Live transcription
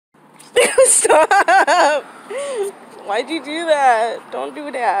Stop! Why'd you do that? Don't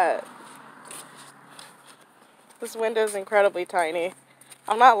do that. This window is incredibly tiny.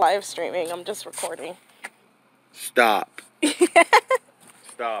 I'm not live streaming, I'm just recording. Stop.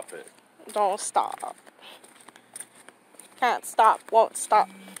 Stop it. Don't stop. Can't stop, won't stop.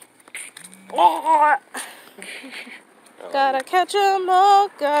 Oh. Gotta catch 'em all,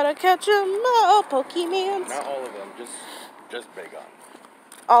 gotta catch 'em all, Pokemons. Not all of them, just Bagon.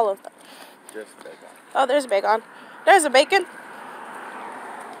 All of them. Just Bagon. Oh, there's a Bagon. There's a bacon.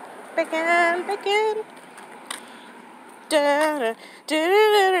 Bacon, bacon.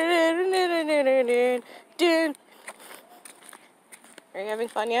 Are you having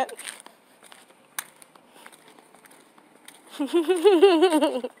fun yet?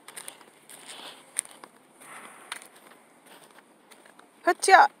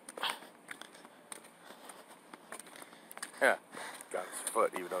 Hutcha! Yeah, got his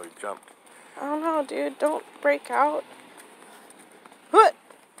foot even though he jumped. I don't know, dude. Don't break out. What?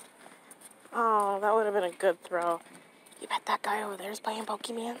 Oh, that would have been a good throw. You bet that guy over there is playing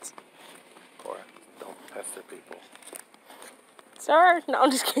Pokemons? Or don't pester people. Sir? No, I'm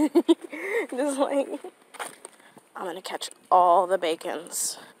just kidding. Just like, I'm gonna catch all the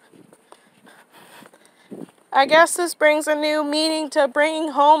bacons. I guess this brings a new meaning to bringing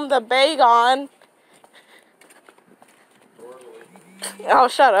home the Bagon. Oh,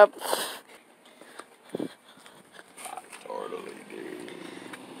 shut up.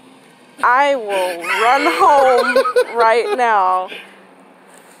 I will run home right now.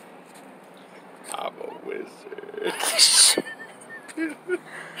 I'm a wizard.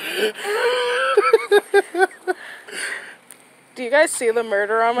 Do you guys see the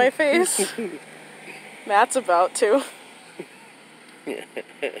murder on my face? Matt's about to.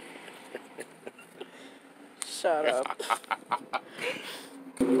 Shut up.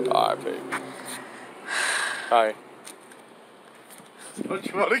 Hi, baby. Hi. Don't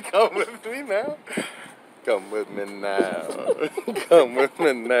you want to come with me now? Come with me now. Come with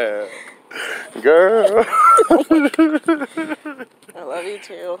me now. Girl. I love you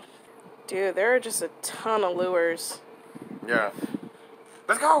too. Dude, there are just a ton of lures. Yeah.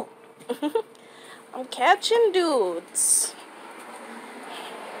 Let's go. I'm catching dudes.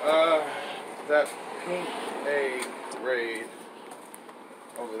 That pink egg raid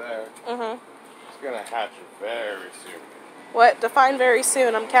over there. It's gonna hatch very soon. What? Define very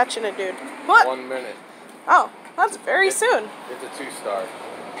soon. I'm catching a dude. What? 1 minute. Oh, that's very soon. It's a 2-star.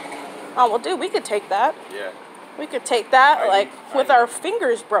 Oh, well, dude, we could take that. Yeah. We could take that, with our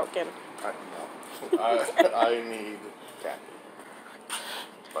fingers broken. I need candy.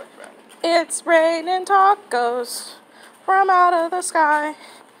 Like that. It's raining tacos from out of the sky.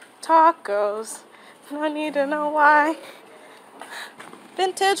 Tacos. I need to know why.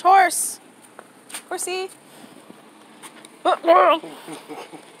 Vintage horse. Horsey.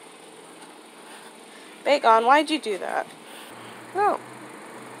 Bagon, why'd you do that? No.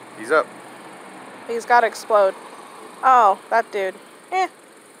 He's up. He's gotta explode. Oh, that dude. Eh.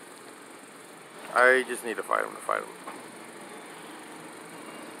 I just need to fight him.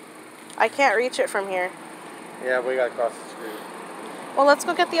 I can't reach it from here. Yeah, we gotta cross the street. Well, let's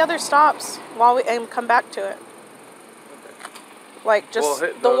go get the other stops and come back to it. Okay. Like, just We'll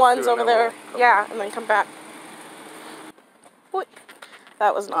hit the those ones two and over then there. we'll Yeah, and then come back. What?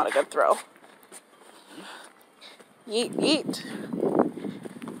 That was not a good throw. Yeet, yeet.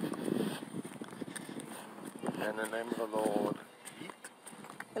 In the name of the Lord. Yeet.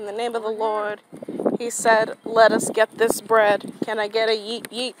 In the name of the Lord. He said, let us get this bread. Can I get a yeet,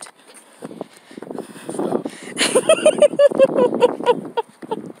 yeet?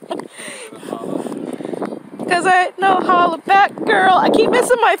 Because I know holla back, girl. I keep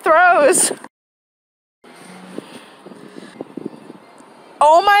missing my throws.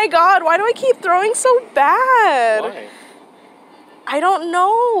 Oh my god, why do I keep throwing so bad? Why? I don't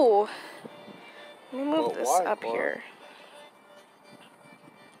know. Let me move this up here.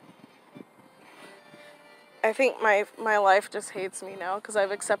 I think my life just hates me now because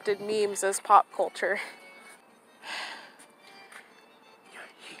I've accepted memes as pop culture.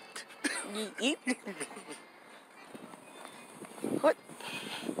 Yeet. What?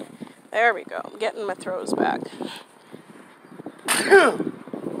 There we go. I'm getting my throws back.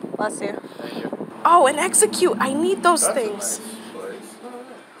 Bless you. Thank you. Oh, and execute. I need those That's things. A nice place.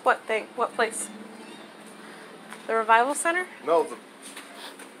 What thing? What place? The Revival Center? No, the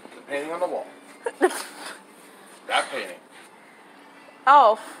painting on the wall. That painting.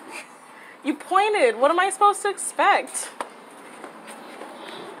 Oh. You pointed. What am I supposed to expect?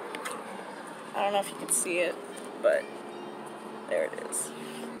 I don't know if you can see it, but there it is.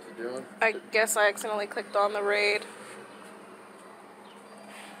 doing? I guess I accidentally clicked on the raid.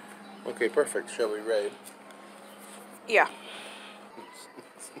 Okay, perfect. Shall we raid? Yeah.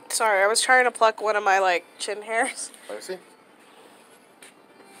 Sorry, I was trying to pluck one of my, like, chin hairs. Let me see.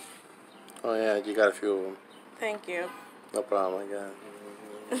 Oh yeah, you got a few of them. Thank you. No problem, I got it.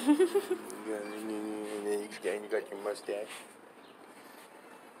 You got your mustache.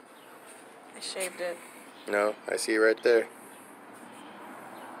 I shaved it. No, I see it right there.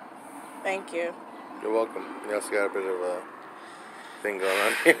 Thank you. You're welcome. You also got a bit of a thing going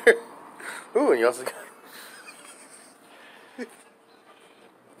on here. Ooh, and you also got... You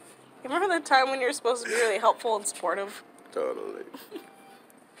remember the time when you were supposed to be really helpful and supportive? Totally.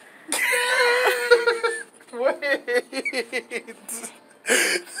 Wait.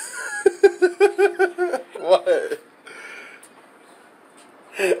 What?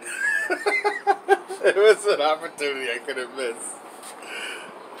 It was an opportunity I couldn't miss.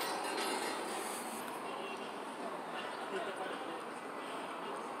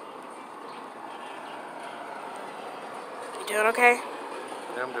 You doing okay?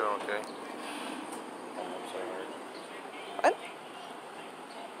 Yeah, I'm doing okay. Oh, I'm sorry. What?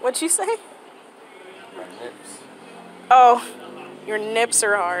 What'd you say? My nips. Oh, your nips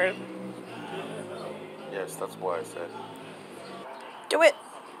are hard. Yes, that's what I said. Do it.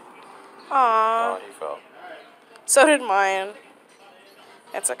 Aww. Oh, he fell. So did mine.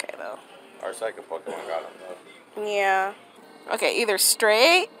 It's okay, though. Our second Pokemon got him, though. Yeah. Okay, either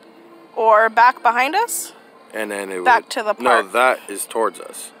straight or back behind us. And then it Back would... to the No, park. that is towards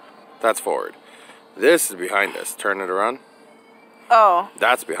us. That's forward. This is behind us. Turn it around. Oh.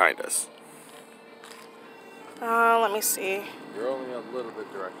 That's behind us. Let me see. You're only a little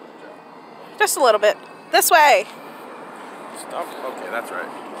bit directly, Joe. Just a little bit. This way. Stop. Okay, that's right.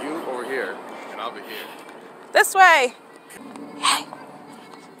 You over here, and I'll be here. This way. Hey,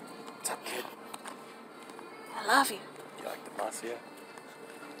 What's up, kid? I love you. You like the Demacia?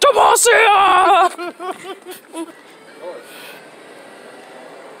 Demacia! Taurus.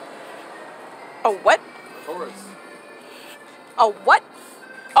 A what? Taurus. A what?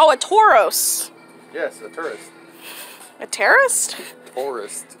 Oh, a Tauros. Yes, a tourist. A terrorist?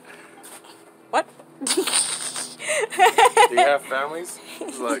 Tourist. What? Do you have families?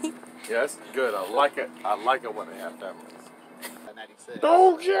 He's like, yes, good. I like it. I like it when they have families.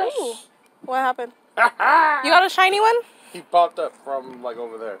 Oh, yes! Ooh. What happened? You got a shiny one? He popped up from, like,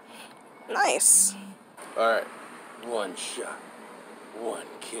 over there. Nice. Alright. One shot. One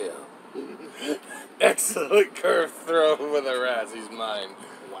kill. Excellent curve throw with a Raz. He's mine.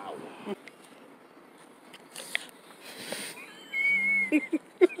 Wow.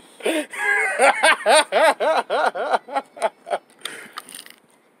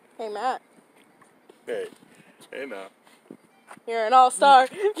 Hey, Matt. Hey. Hey now. You're an all-star.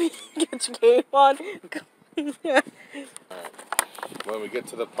 Get your game on. Alright. When we get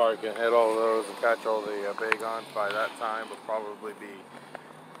to the park and hit all those and catch all the Bagons, by that time will probably be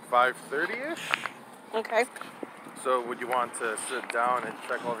 5:30ish. Okay. So would you want to sit down and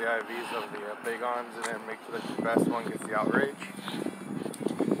check all the IVs of the Bagons and then make sure that the best one gets the Outrage?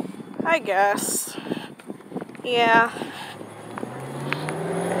 I guess. Yeah.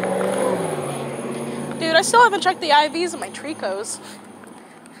 Dude, I still haven't checked the IVs of my Tricos.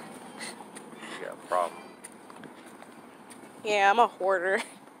 Yeah, problem. Yeah, I'm a hoarder.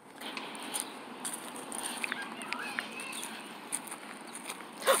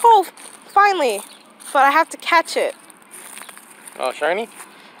 Oh, finally. But I have to catch it. Oh, shiny?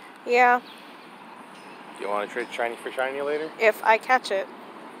 Yeah, Do you want to trade shiny for shiny later? if I catch it.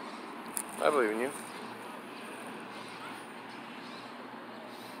 I believe in you.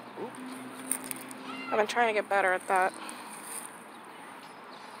 I've been trying to get better at that.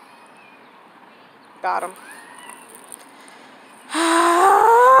 Got him.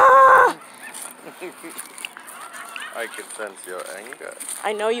 I can sense your anger.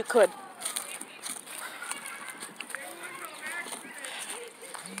 I know you could.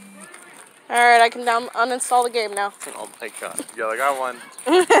 Alright, I can uninstall the game now. Oh my god. You're like, I won.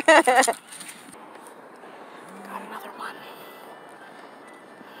 Got another one.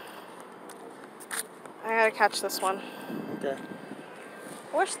 I gotta catch this one. Okay.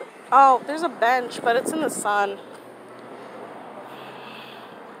 I wish oh, there's a bench, but it's in the sun.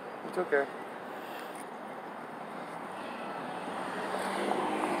 It's okay.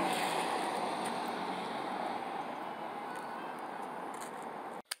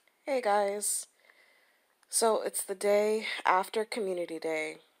 Hey guys. So it's the day after Community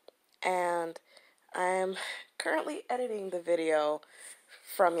Day, and I'm currently editing the video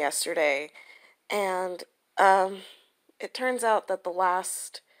from yesterday, and it turns out that the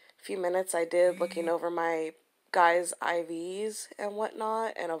last few minutes I did looking over my guys' IVs and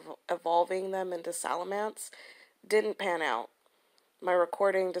whatnot and evolving them into Salamance didn't pan out. My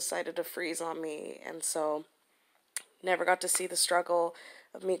recording decided to freeze on me, and so never got to see the struggle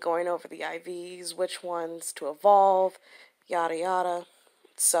of me going over the IVs, which ones to evolve, yada yada.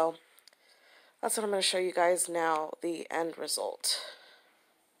 So that's what I'm going to show you guys now, the end result.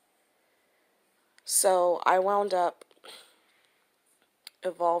 So I wound up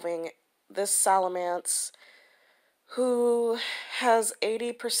evolving this Salamance, who has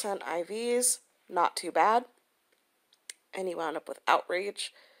 80% IVs, not too bad. And he wound up with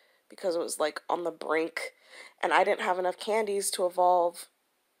Outrage because it was like on the brink, and I didn't have enough candies to evolve,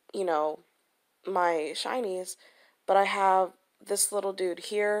 you know, my shinies. But I have this little dude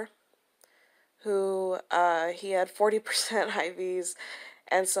here who he had 40% IVs,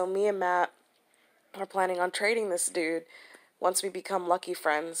 and so me and Matt are planning on trading this dude once we become lucky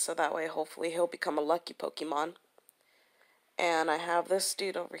friends, so that way hopefully he'll become a lucky Pokemon. And I have this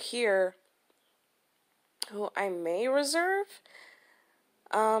dude over here who I may reserve,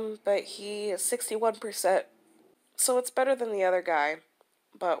 but he is 61%, so it's better than the other guy.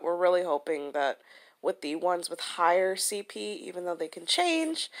 But we're really hoping that with the ones with higher CP, even though they can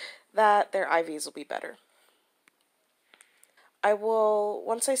change, that their IVs will be better. I will,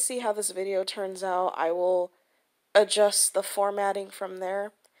 once I see how this video turns out, I will adjust the formatting from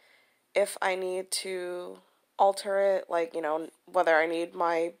there. If I need to alter it, like, you know, whether I need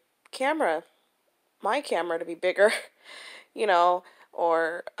my camera to be bigger, you know,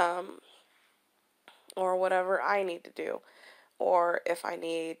 or whatever I need to do. Or if I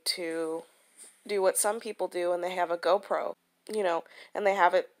need to do what some people do and they have a GoPro, you know, and they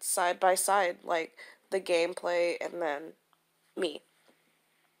have it side by side, like the gameplay and then me.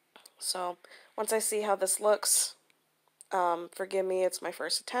 So once I see how this looks, forgive me, it's my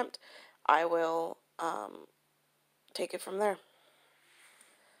first attempt, I will take it from there.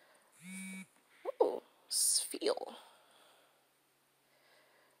 Ooh, feel.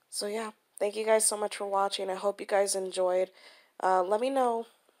 So yeah, thank you guys so much for watching. I hope you guys enjoyed. Let me know,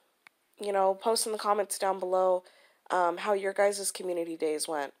 you know, post in the comments down below how your guys' community days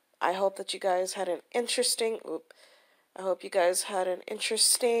went. I hope that you guys had an interesting,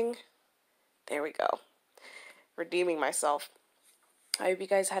 there we go, redeeming myself. I hope you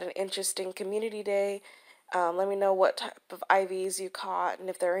guys had an interesting community day. Let me know what type of IVs you caught, and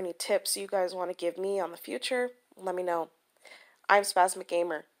if there are any tips you guys want to give me on the future, let me know. I'm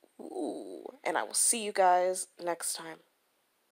SpasmicGamer. Ooh, and I will see you guys next time.